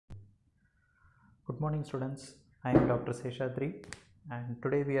Good morning students, I am Dr. Seshathri and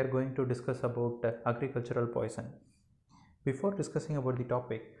today we are going to discuss about agricultural poison. Before discussing about the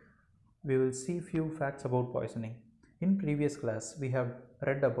topic, we will see few facts about poisoning. In previous class, we have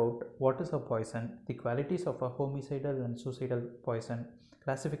read about what is a poison, the qualities of a homicidal and suicidal poison,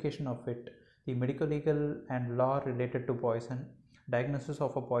 classification of it, the medical, legal and law related to poison, diagnosis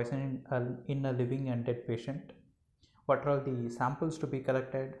of a poison in a living and dead patient, what are the samples to be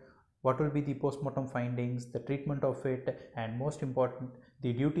collected, what will be the postmortem findings, the treatment of it, and most important,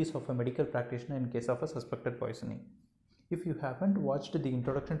 the duties of a medical practitioner in case of a suspected poisoning. If you haven't watched the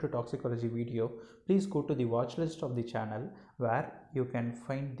introduction to toxicology video, please go to the watch list of the channel where you can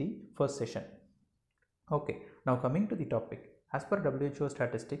find the first session. Okay, now coming to the topic. As per WHO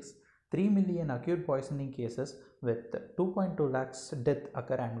statistics, 3 million acute poisoning cases with 2.2 lakhs death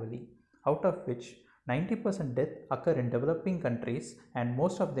occur annually, out of which 90% death occur in developing countries and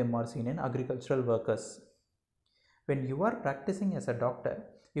most of them are seen in agricultural workers. When you are practicing as a doctor,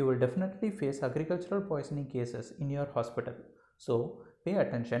 you will definitely face agricultural poisoning cases in your hospital. So pay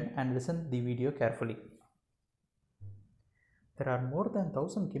attention and listen the video carefully. There are more than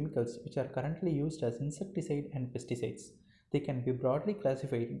 1000 chemicals which are currently used as insecticide and pesticides. They can be broadly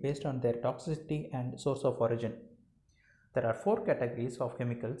classified based on their toxicity and source of origin. There are 4 categories of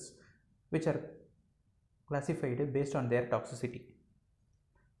chemicals which are classified based on their toxicity.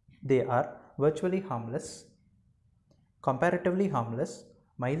 They are virtually harmless, comparatively harmless,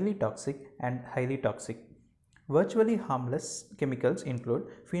 mildly toxic and highly toxic. Virtually harmless chemicals include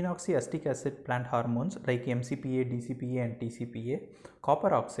phenoxyacetic acid plant hormones like MCPA, DCPA and TCPA,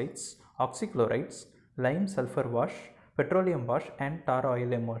 copper oxides, oxychlorides, lime sulfur wash, petroleum wash and tar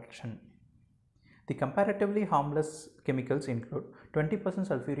oil emulsion. The comparatively harmless chemicals include 20%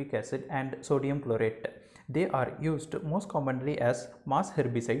 sulfuric acid and sodium chlorate. They are used most commonly as mass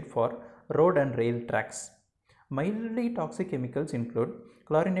herbicide for road and rail tracks. Mildly toxic chemicals include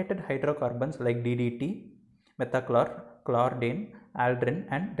chlorinated hydrocarbons like DDT, methachlor, chlordane, aldrin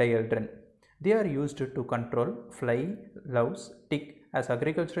and dieldrin. They are used to control fly, louse, tick as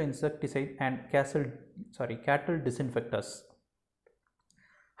agricultural insecticide and cattle disinfectors.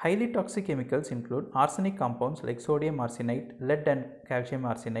 Highly toxic chemicals include arsenic compounds like sodium arsenite, lead and calcium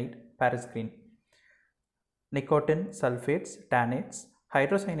arsenite, Paris green, nicotine, sulfates, tannates,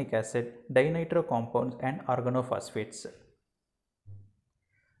 hydrocyanic acid, dinitro compounds and organophosphates.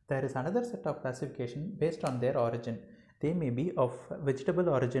 There is another set of classification based on their origin. They may be of vegetable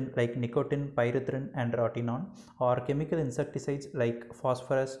origin like nicotine, pyrethrin and rotenone, or chemical insecticides like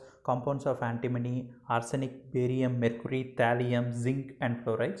phosphorus, compounds of antimony, arsenic, barium, mercury, thallium, zinc and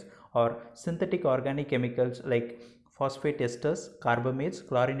fluorides, or synthetic organic chemicals like phosphate esters, carbamates,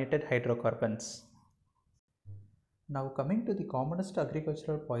 chlorinated hydrocarbons. Now coming to the commonest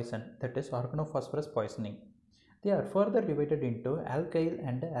agricultural poison, that is organophosphorus poisoning. They are further divided into alkyl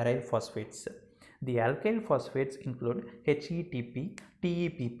and aryl phosphates. The alkyl phosphates include HETP,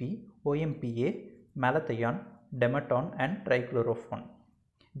 TEPP, OMPA, malathion, dematone and trichlorophone.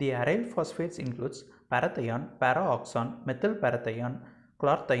 The aryl phosphates includes parathion, paraoxone, methylparathion,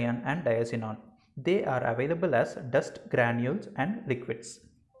 chlorthion and diazinon. They are available as dust, granules and liquids.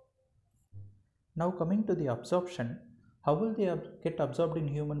 Now coming to the absorption, how will they get absorbed in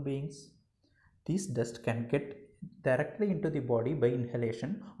human beings? These dust can get directly into the body by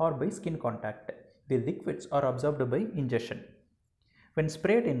inhalation or by skin contact. The liquids are absorbed by ingestion. When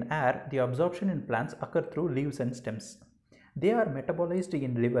sprayed in air, the absorption in plants occur through leaves and stems. They are metabolized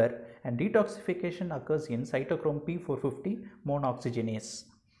in liver and detoxification occurs in cytochrome P450 monooxygenase.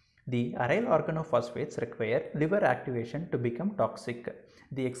 The aryl organophosphates require liver activation to become toxic.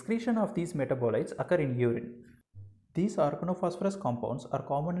 The excretion of these metabolites occur in urine. These organophosphorus compounds are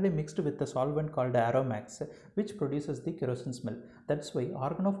commonly mixed with a solvent called Aromax, which produces the kerosene smell. That's why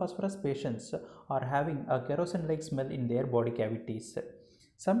organophosphorus patients are having a kerosene-like smell in their body cavities.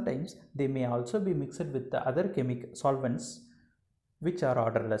 Sometimes they may also be mixed with the other chemical solvents which are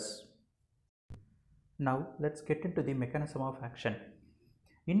odorless. Now let's get into the mechanism of action.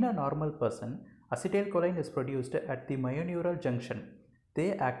 In a normal person, acetylcholine is produced at the myoneural junction.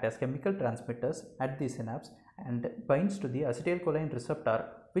 They act as chemical transmitters at the synapse and binds to the acetylcholine receptor,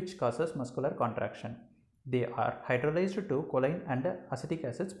 which causes muscular contraction. They are hydrolyzed to choline and acetic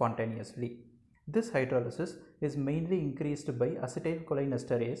acid spontaneously. This hydrolysis is mainly increased by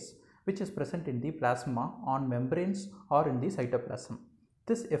acetylcholinesterase, which is present in the plasma on membranes or in the cytoplasm.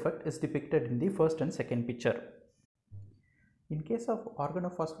 This effect is depicted in the first and second picture. In case of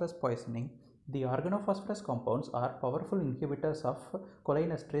organophosphorus poisoning, the organophosphorus compounds are powerful inhibitors of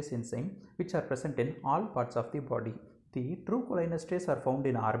cholinesterase enzyme which are present in all parts of the body. The true cholinesterase are found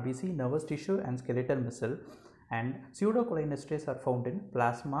in RBC, nervous tissue and skeletal muscle, and pseudocholinesterase are found in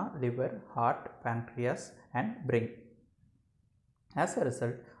plasma, liver, heart, pancreas and brain. As a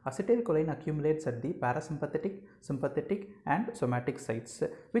result, acetylcholine accumulates at the parasympathetic, sympathetic and somatic sites,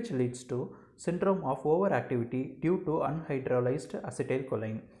 which leads to syndrome of overactivity due to unhydrolyzed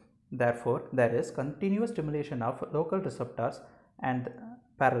acetylcholine. Therefore, there is continuous stimulation of local receptors and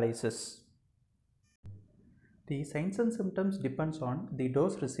paralysis. The signs and symptoms depends on the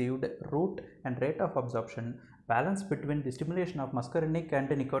dose received, route and rate of absorption, balance between the stimulation of muscarinic and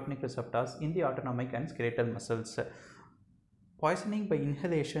nicotinic receptors in the autonomic and skeletal muscles. Poisoning by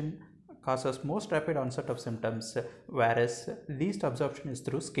inhalation causes most rapid onset of symptoms, whereas least absorption is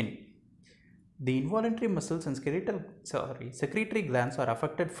through skin. The involuntary muscles and secretory glands are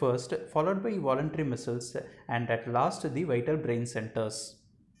affected first, followed by voluntary muscles, and at last the vital brain centers.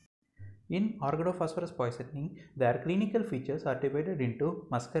 In organophosphorus poisoning, their clinical features are divided into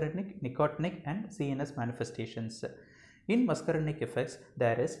muscarinic, nicotinic and CNS manifestations. In muscarinic effects,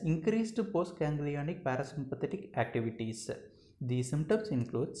 there is increased postganglionic parasympathetic activities. The symptoms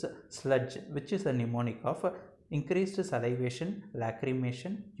include sludge, which is a mnemonic of increased salivation,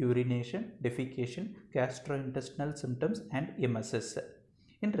 lacrimation, urination, defecation, gastrointestinal symptoms and emesis.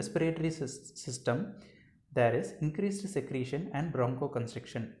 In respiratory system, there is increased secretion and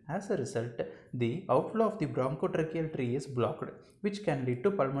bronchoconstriction. As a result, the outflow of the bronchotracheal tree is blocked, which can lead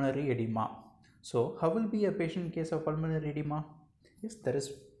to pulmonary edema. So, how will be a patient in case of pulmonary edema? Yes, there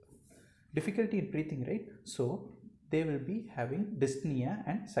is difficulty in breathing, right? So, they will be having dyspnea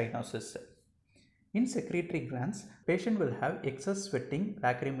and cyanosis. In secretory glands, patient will have excess sweating,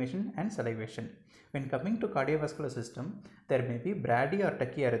 lacrimation and salivation. When coming to cardiovascular system, there may be brady or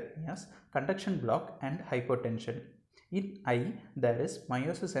tachyarrhythmias, conduction block and hypotension. In eye, there is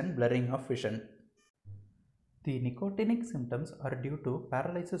miosis and blurring of vision. The nicotinic symptoms are due to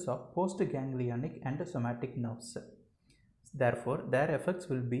paralysis of postganglionic and somatic nerves. Therefore, their effects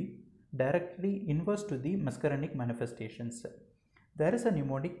will be directly inverse to the muscarinic manifestations. There is a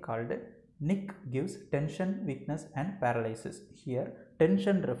mnemonic called NIC gives tension, weakness and paralysis. Here,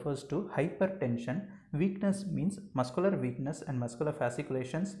 tension refers to hypertension, weakness means muscular weakness and muscular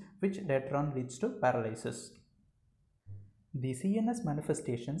fasciculations, which later on leads to paralysis. The CNS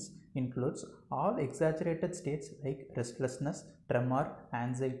manifestations includes all exaggerated states like restlessness, tremor,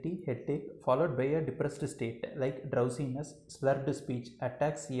 anxiety, headache, followed by a depressed state like drowsiness, slurred speech,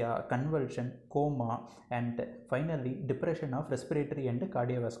 ataxia, convulsion, coma, and finally depression of respiratory and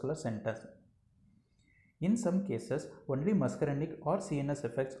cardiovascular centers. In some cases, only muscarinic or CNS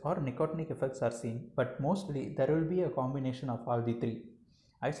effects or nicotinic effects are seen, but mostly there will be a combination of all the three.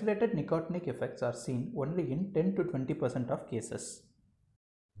 Isolated nicotinic effects are seen only in 10 to 20% of cases.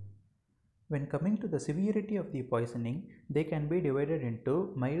 When coming to the severity of the poisoning, they can be divided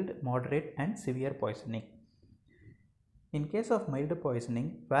into mild, moderate and severe poisoning. In case of mild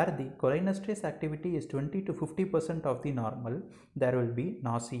poisoning, where the cholinesterase activity is 20 to 50% of the normal, there will be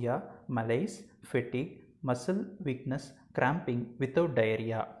nausea, malaise, fatigue, muscle weakness, cramping without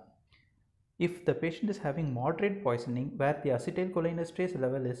diarrhea. If the patient is having moderate poisoning where the acetylcholinesterase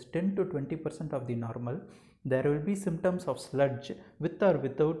level is 10 to 20% of the normal, there will be symptoms of sludge with or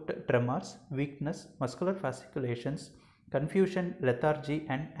without tremors, weakness, muscular fasciculations, confusion, lethargy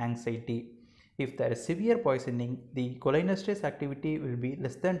and anxiety. If there is severe poisoning, the cholinesterase activity will be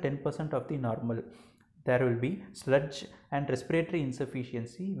less than 10% of the normal. There will be sludge and respiratory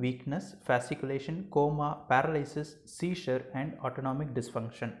insufficiency, weakness, fasciculation, coma, paralysis, seizure and autonomic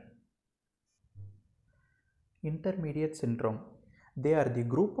dysfunction. Intermediate syndrome. They are the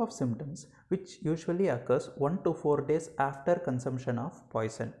group of symptoms which usually occurs 1 to 4 days after consumption of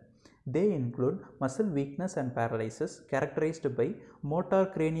poison. They include muscle weakness and paralysis characterized by motor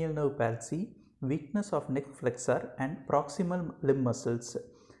cranial nerve palsy, weakness of neck flexor and proximal limb muscles,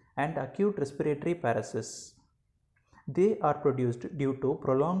 and acute respiratory paralysis. They are produced due to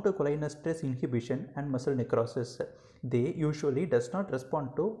prolonged cholinesterase inhibition and muscle necrosis. They usually does not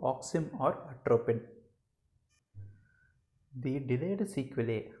respond to oxym or atropine. The delayed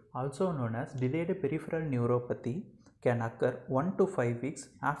sequelae, also known as delayed peripheral neuropathy, can occur 1 to 5 weeks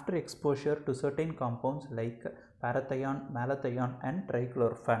after exposure to certain compounds like parathion, malathion and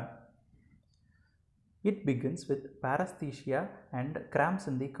trichlorphan. It begins with paresthesia and cramps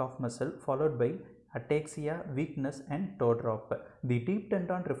in the calf muscle, followed by ataxia, weakness and toe drop. The deep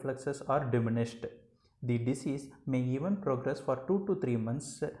tendon reflexes are diminished. The disease may even progress for 2 to 3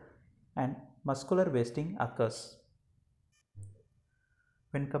 months and muscular wasting occurs.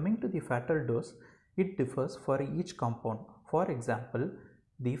 When coming to the fatal dose, it differs for each compound. For example,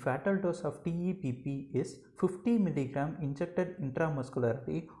 The fatal dose of TEPP is 50 mg injected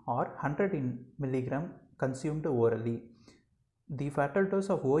intramuscularly or 100 mg consumed orally. The fatal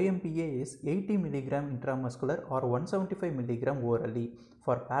dose of OMPA is 80 mg intramuscular or 175 mg orally.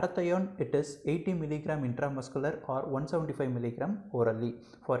 For parathion, it is 80 mg intramuscular or 175 mg orally.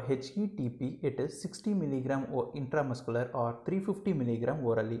 For HETP, it is 60 mg intramuscular or 350 mg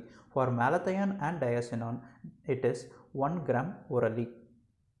orally. For malathion and diazinon, it is 1 gram orally.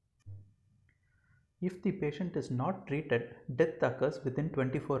 If the patient is not treated, death occurs within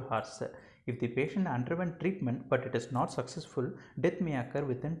 24 hours. If the patient underwent treatment but it is not successful, death may occur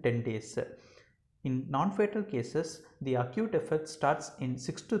within 10 days. In non-fatal cases, the acute effect starts in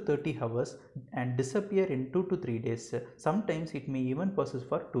 6 to 30 hours and disappear in 2 to 3 days. Sometimes it may even persist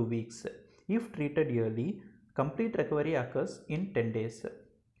for 2 weeks. If treated early, complete recovery occurs in 10 days.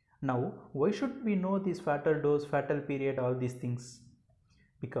 Now, why should we know this fatal dose, fatal period, all these things?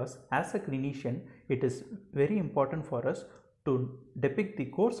 Because as a clinician, it is very important for us to depict the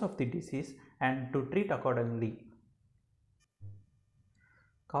course of the disease and to treat accordingly.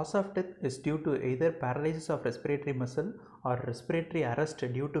 Cause of death is due to either paralysis of respiratory muscle or respiratory arrest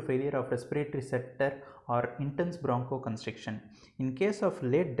due to failure of respiratory center or intense bronchoconstriction. In case of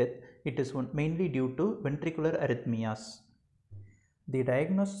late death, it is mainly due to ventricular arrhythmias. The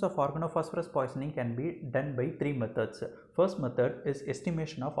diagnosis of organophosphorus poisoning can be done by 3 methods. First method is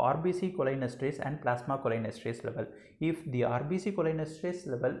estimation of RBC cholinesterase and plasma cholinesterase level. If the RBC cholinesterase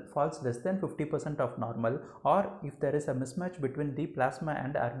level falls less than 50% of normal, or if there is a mismatch between the plasma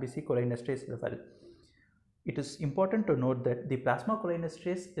and RBC cholinesterase level. It is important to note that the plasma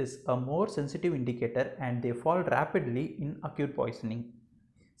cholinesterase is a more sensitive indicator and they fall rapidly in acute poisoning.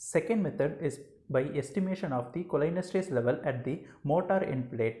 Second method is by estimation of the cholinesterase level at the motor end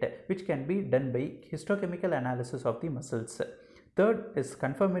plate, which can be done by histochemical analysis of the muscles. Third is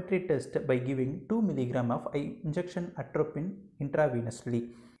confirmatory test by giving 2 mg of injection atropine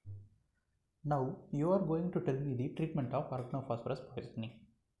intravenously. Now you are going to tell me the treatment of organophosphorus poisoning.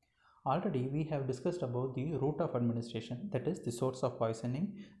 Already we have discussed about the route of administration, that is the source of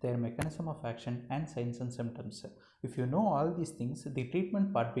poisoning, their mechanism of action and signs and symptoms. If you know all these things, the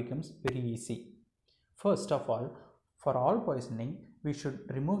treatment part becomes very easy. First of all, for all poisoning, we should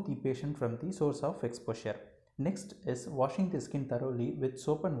remove the patient from the source of exposure. Next is washing the skin thoroughly with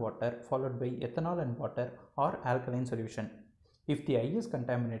soap and water followed by ethanol and water or alkaline solution. If the eye is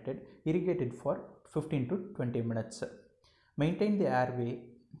contaminated, irrigate it for 15 to 20 minutes. Maintain the airway.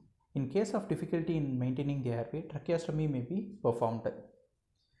 In case of difficulty in maintaining the airway, tracheostomy may be performed.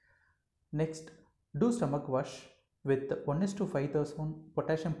 Next, do stomach wash with 1:5000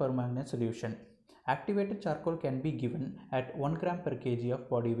 potassium permanganate solution. Activated charcoal can be given at 1 gram per kg of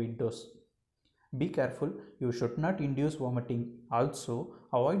body weight dose. Be careful, you should not induce vomiting. Also,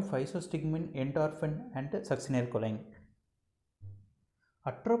 avoid physostigmine, endorphin and succinylcholine.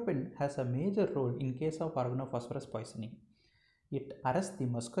 Atropine has a major role in case of organophosphorus poisoning. It arrests the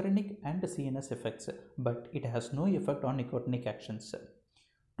muscarinic and CNS effects, but it has no effect on nicotinic actions.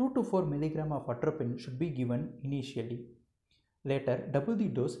 2 to 4 mg of atropine should be given initially. Later, double the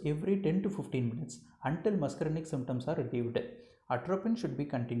dose every 10 to 15 minutes until muscarinic symptoms are relieved. Atropine should be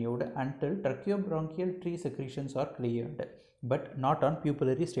continued until tracheobronchial tree secretions are cleared, but not on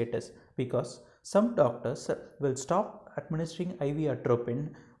pupillary status, because some doctors will stop administering IV atropine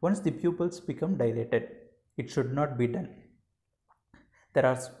once the pupils become dilated. It should not be done. There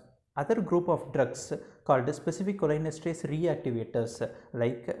are other group of drugs called specific cholinesterase reactivators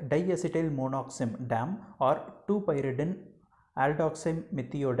like diacetyl monoxim DAM or 2-pyridine aldoxym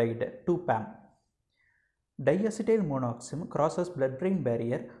methiodide 2-PAM. Diacetyl monoxim crosses blood-brain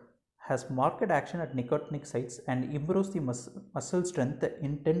barrier, has marked action at nicotinic sites and improves the muscle strength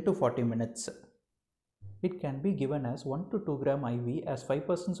in 10 to 40 minutes. It can be given as 1 to 2 gram IV as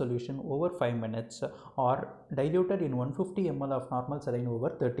 5% solution over 5 minutes or diluted in 150 ml of normal saline over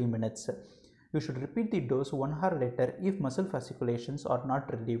 30 minutes. You should repeat the dose 1 hour later if muscle fasciculations are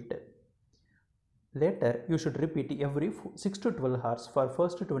not relieved. Later, you should repeat every 6 to 12 hours for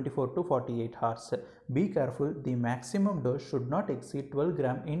first 24 to 48 hours. Be careful, the maximum dose should not exceed 12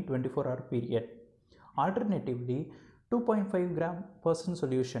 gram in 24-hour period. Alternatively, 2.5 gram %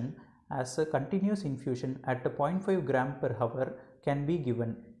 solution as a continuous infusion at 0.5 gram per hour can be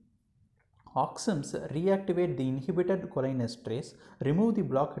given. Oxims reactivate the inhibited cholinesterase, remove the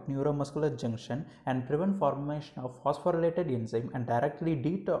block at neuromuscular junction and prevent formation of phosphorylated enzyme and directly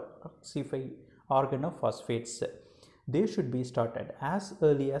detoxify organophosphates. They should be started as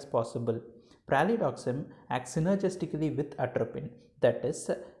early as possible. Pralidoxim acts synergistically with atropine, that is,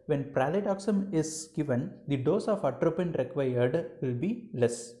 when pralidoxim is given, the dose of atropine required will be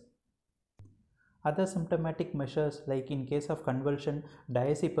less. Other symptomatic measures, like in case of convulsion,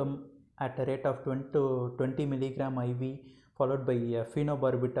 diazepam at a rate of 20 to 20 milligram IV followed by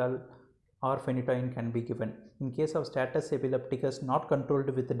phenobarbital or phenytoin can be given. In case of status epilepticus not controlled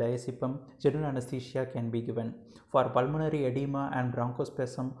with diazepam, general anesthesia can be given. For pulmonary edema and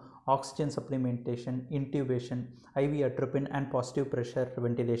bronchospasm, oxygen supplementation, intubation, IV atropine and positive pressure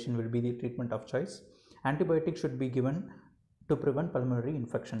ventilation will be the treatment of choice. Antibiotics should be given to prevent pulmonary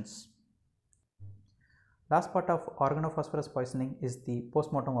infections. Last part of organophosphorus poisoning is the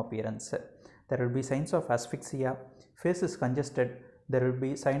postmortem appearance. There will be signs of asphyxia, face is congested, there will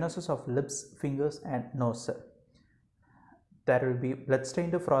be cyanosis of lips, fingers and nose. There will be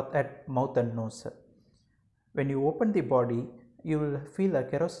blood-stained froth at mouth and nose. When you open the body, you will feel a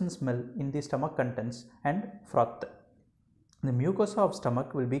kerosene smell in the stomach contents and froth. The mucosa of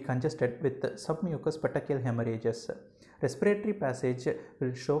stomach will be congested with submucous petechial hemorrhages. Respiratory passage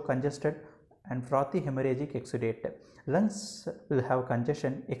will show congested and frothy hemorrhagic exudate. Lungs will have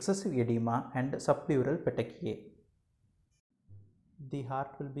congestion, excessive edema and subpleural petechiae. The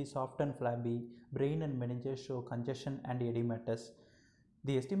heart will be soft and flabby. Brain and meninges show congestion and edematous.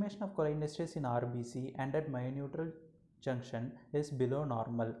 The estimation of cholinesterase in RBC and at myoneutral junction is below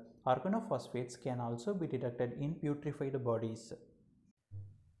normal. Organophosphates can also be detected in putrefied bodies.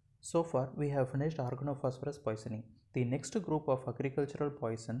 So far, we have finished organophosphorus poisoning. The next group of agricultural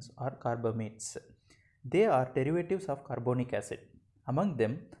poisons are carbamates. They are derivatives of carbonic acid. Among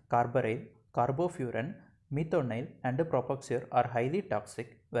them, carbaryl, carbofuran, methonyl and propoxyr are highly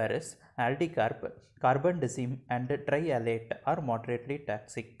toxic, whereas aldicarb, carbendazim and trialate are moderately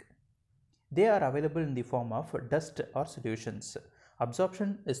toxic. They are available in the form of dust or solutions.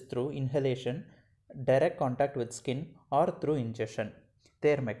 Absorption is through inhalation, direct contact with skin or through ingestion.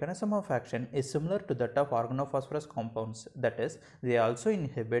 Their mechanism of action is similar to that of organophosphorus compounds, that is, they also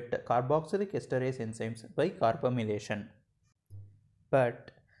inhibit carboxylic esterase enzymes by carbamylation.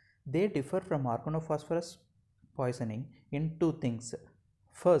 But they differ from organophosphorus poisoning in two things.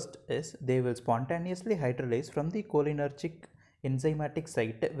 First is they will spontaneously hydrolyze from the cholinergic enzymatic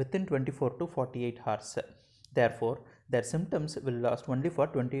site within 24 to 48 hours. Therefore, their symptoms will last only for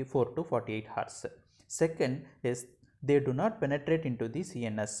 24 to 48 hours. Second is they do not penetrate into the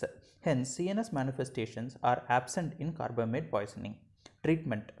CNS. Hence, CNS manifestations are absent in carbamate poisoning.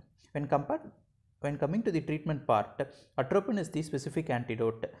 Treatment. When coming to the treatment part, atropine is the specific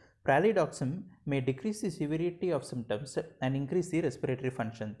antidote. Pralidoxim may decrease the severity of symptoms and increase the respiratory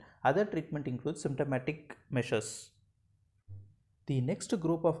function. Other treatment includes symptomatic measures. The next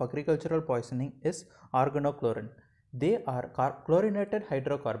group of agricultural poisoning is organochlorine. They are chlorinated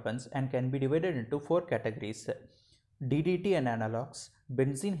hydrocarbons and can be divided into four categories: DDT and analogs,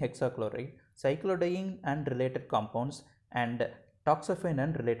 benzene hexachloride, cyclodine and related compounds, and toxaphene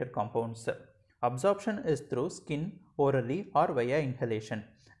and related compounds. Absorption is through skin, orally or via inhalation.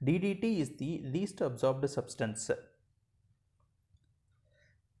 DDT is the least absorbed substance.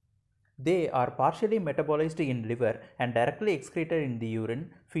 They are partially metabolized in liver and directly excreted in the urine,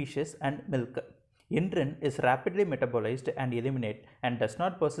 feces and milk. Inrin is rapidly metabolized and eliminated and does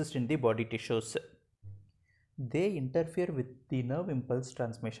not persist in the body tissues. They interfere with the nerve impulse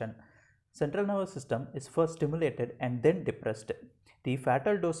transmission. Central nervous system is first stimulated and then depressed. The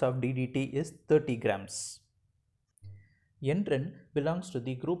fatal dose of DDT is 30 grams. Enrin belongs to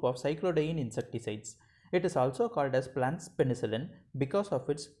the group of cyclodine insecticides. It is also called as plant's penicillin because of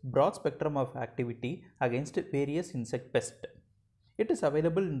its broad spectrum of activity against various insect pests. It is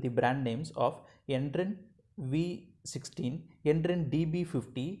available in the brand names of Enrin V16, Enrin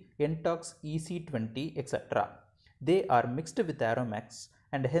DB50, Entox EC20, etc. They are mixed with Aromax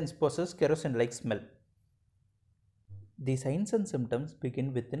and hence possess kerosene-like smell. The signs and symptoms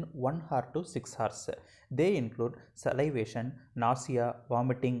begin within 1 hour to 6 hours. They include salivation, nausea,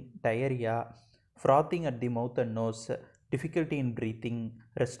 vomiting, diarrhea, frothing at the mouth and nose, difficulty in breathing,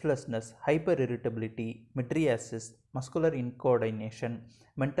 restlessness, hyperirritability, mydriasis, muscular incoordination,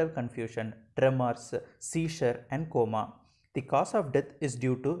 mental confusion, tremors, seizure and coma. The cause of death is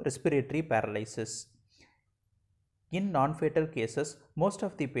due to respiratory paralysis. In non-fatal cases, most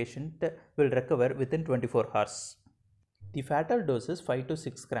of the patient will recover within 24 hours. The fatal dose is 5 to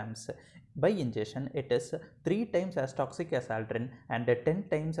 6 grams. By ingestion, it is 3 times as toxic as aldrin and 10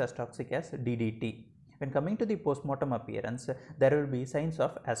 times as toxic as DDT. When coming to the postmortem appearance, there will be signs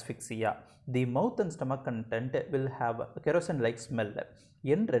of asphyxia. The mouth and stomach content will have kerosene-like smell.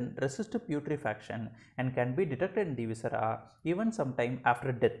 Enrin resists putrefaction and can be detected in the viscera even sometime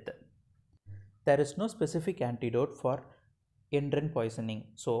after death. There is no specific antidote for endocrine poisoning.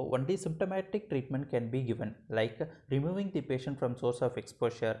 So only symptomatic treatment can be given, like removing the patient from source of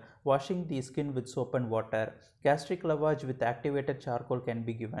exposure, washing the skin with soap and water, gastric lavage with activated charcoal can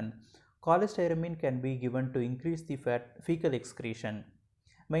be given. Cholestyramine can be given to increase the fecal excretion,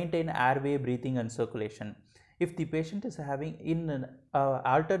 maintain airway, breathing and circulation. If the patient is having in an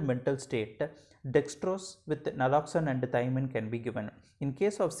altered mental state, dextrose with naloxone and thiamine can be given. In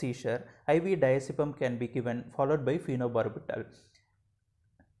case of seizure, IV diazepam can be given followed by phenobarbital.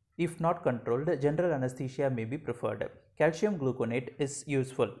 If not controlled, general anesthesia may be preferred. Calcium gluconate is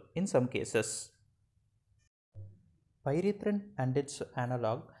useful in some cases. Pyrethrin and its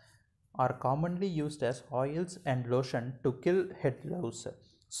analog are commonly used as oils and lotion to kill head louse.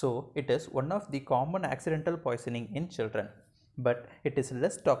 So it is one of the common accidental poisoning in children, but it is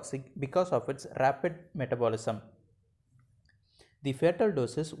less toxic because of its rapid metabolism. The fatal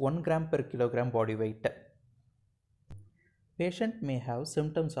dose is 1 gram per kilogram body weight. Patient may have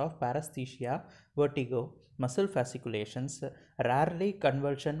symptoms of paresthesia, vertigo, muscle fasciculations, rarely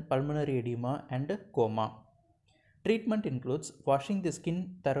convulsion, pulmonary edema and coma. Treatment includes washing the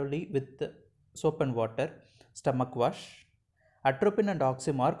skin thoroughly with soap and water, stomach wash. Atropine and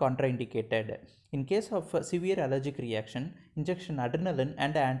oxym are contraindicated. In case of severe allergic reaction, injection adrenaline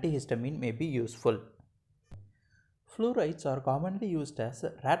and antihistamine may be useful. Fluorides are commonly used as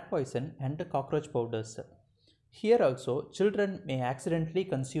rat poison and cockroach powders. Here also, children may accidentally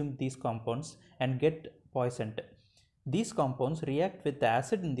consume these compounds and get poisoned. These compounds react with the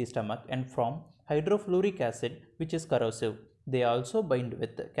acid in the stomach and form hydrofluoric acid, which is corrosive. They also bind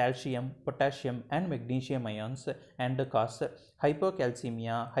with calcium, potassium and magnesium ions and cause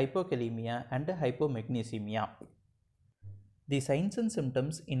hypocalcemia, hypokalemia and hypomagnesemia. The signs and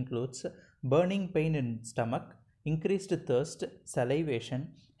symptoms includes burning pain in stomach, increased thirst, salivation,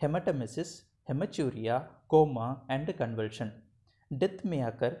 hematemesis, hematuria, coma and convulsion. Death may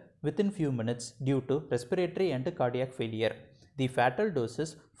occur within few minutes due to respiratory and cardiac failure. The fatal dose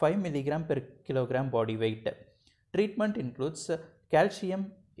is 5 mg per kilogram body weight. Treatment includes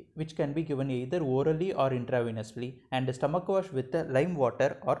calcium, which can be given either orally or intravenously, and stomach wash with lime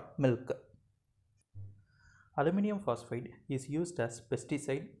water or milk. Aluminum phosphide is used as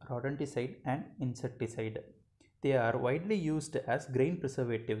pesticide, rodenticide and insecticide. They are widely used as grain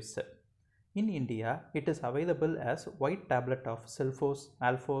preservatives. In India, it is available as white tablet of Sulfose,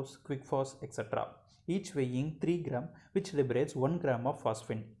 Alphos, Quickphos, etc., each weighing 3 gram, which liberates 1 gram of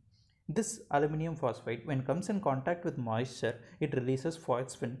phosphine. This aluminum phosphide, when comes in contact with moisture, it releases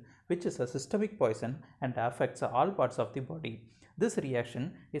phosphine, which is a systemic poison and affects all parts of the body. This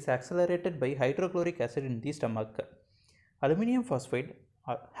reaction is accelerated by hydrochloric acid in the stomach. Aluminum phosphide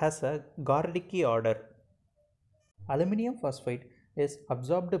has a garlicky odor. Aluminum phosphide is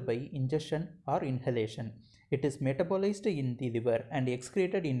absorbed by ingestion or inhalation. It is metabolized in the liver and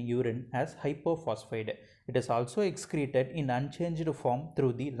excreted in urine as hypophosphide. It is also excreted in unchanged form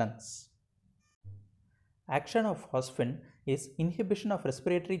through the lungs. Action of phosphine is inhibition of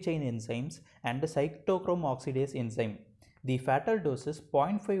respiratory chain enzymes and cytochrome oxidase enzyme. The fatal dose is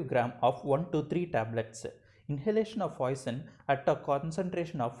 0.5 gram of 1 to 3 tablets. Inhalation of poison at a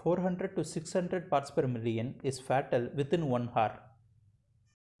concentration of 400 to 600 parts per million is fatal within 1 hour.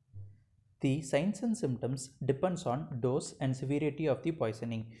 The signs and symptoms depends on dose and severity of the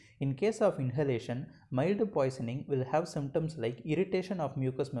poisoning. In case of inhalation, mild poisoning will have symptoms like irritation of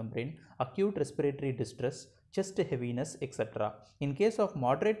mucous membrane, acute respiratory distress, chest heaviness, etc. In case of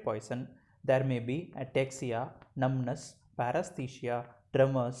moderate poison, there may be ataxia, numbness, paresthesia,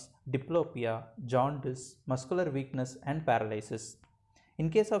 tremors, diplopia, jaundice, muscular weakness and paralysis.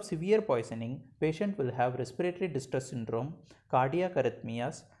 In case of severe poisoning, patient will have respiratory distress syndrome, cardiac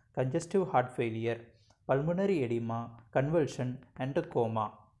arrhythmias, congestive heart failure, pulmonary edema, convulsion and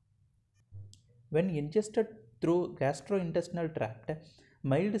coma. When ingested through gastrointestinal tract,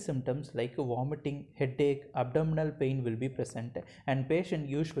 mild symptoms like vomiting, headache, abdominal pain will be present and patient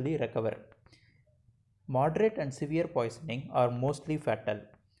usually recover. Moderate and severe poisoning are mostly fatal.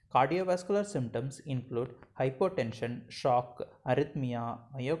 Cardiovascular symptoms include hypotension, shock, arrhythmia,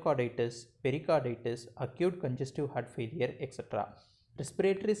 myocarditis, pericarditis, acute congestive heart failure, etc.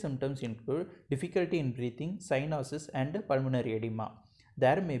 Respiratory symptoms include difficulty in breathing, cyanosis and pulmonary edema.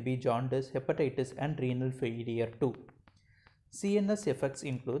 There may be jaundice, hepatitis and renal failure too. CNS effects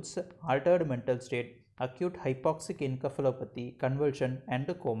includes altered mental state, acute hypoxic encephalopathy, convulsion and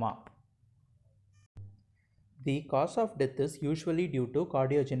coma. The cause of death is usually due to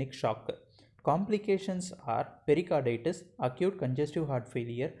cardiogenic shock. Complications are pericarditis, acute congestive heart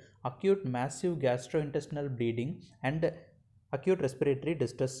failure, acute massive gastrointestinal bleeding and acute respiratory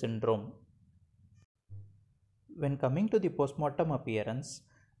distress syndrome. When coming to the postmortem appearance,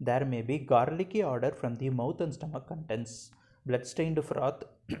 there may be garlicky odor from the mouth and stomach contents, blood-stained froth,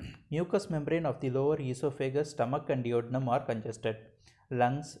 mucous membrane of the lower esophagus, stomach and duodenum are congested.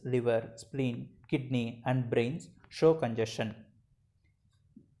 Lungs, liver, spleen, kidney and brains show congestion.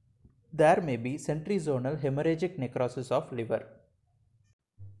 There may be centrizonal hemorrhagic necrosis of liver.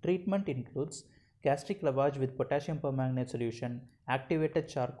 Treatment includes gastric lavage with potassium permanganate solution, activated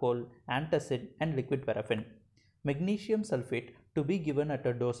charcoal, antacid and liquid paraffin. Magnesium sulfate to be given at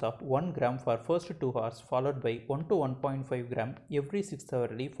a dose of 1 gram for first 2 hours followed by 1 to 1.5 gram every 6th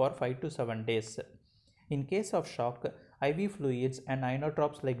hourly for 5 to 7 days. In case of shock, IV fluids and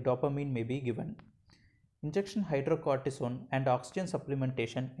inotropes like dopamine may be given. Injection hydrocortisone and oxygen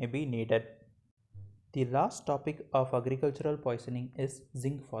supplementation may be needed. The last topic of agricultural poisoning is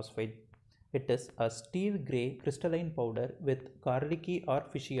zinc phosphide. It is a steel grey crystalline powder with garlicky or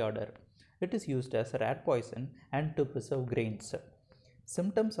fishy odor. It is used as rat poison and to preserve grains.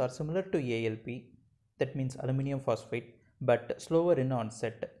 Symptoms are similar to ALP, that means aluminum phosphate, but slower in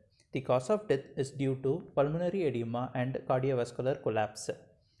onset. The cause of death is due to pulmonary edema and cardiovascular collapse.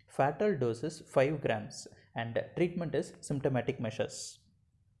 Fatal dose is 5 grams and treatment is symptomatic measures.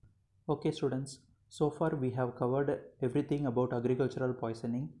 Okay students, so far we have covered everything about agricultural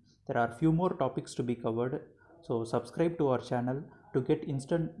poisoning. There are few more topics to be covered, so subscribe to our channel to get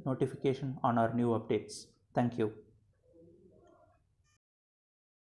instant notification on our new updates. Thank you.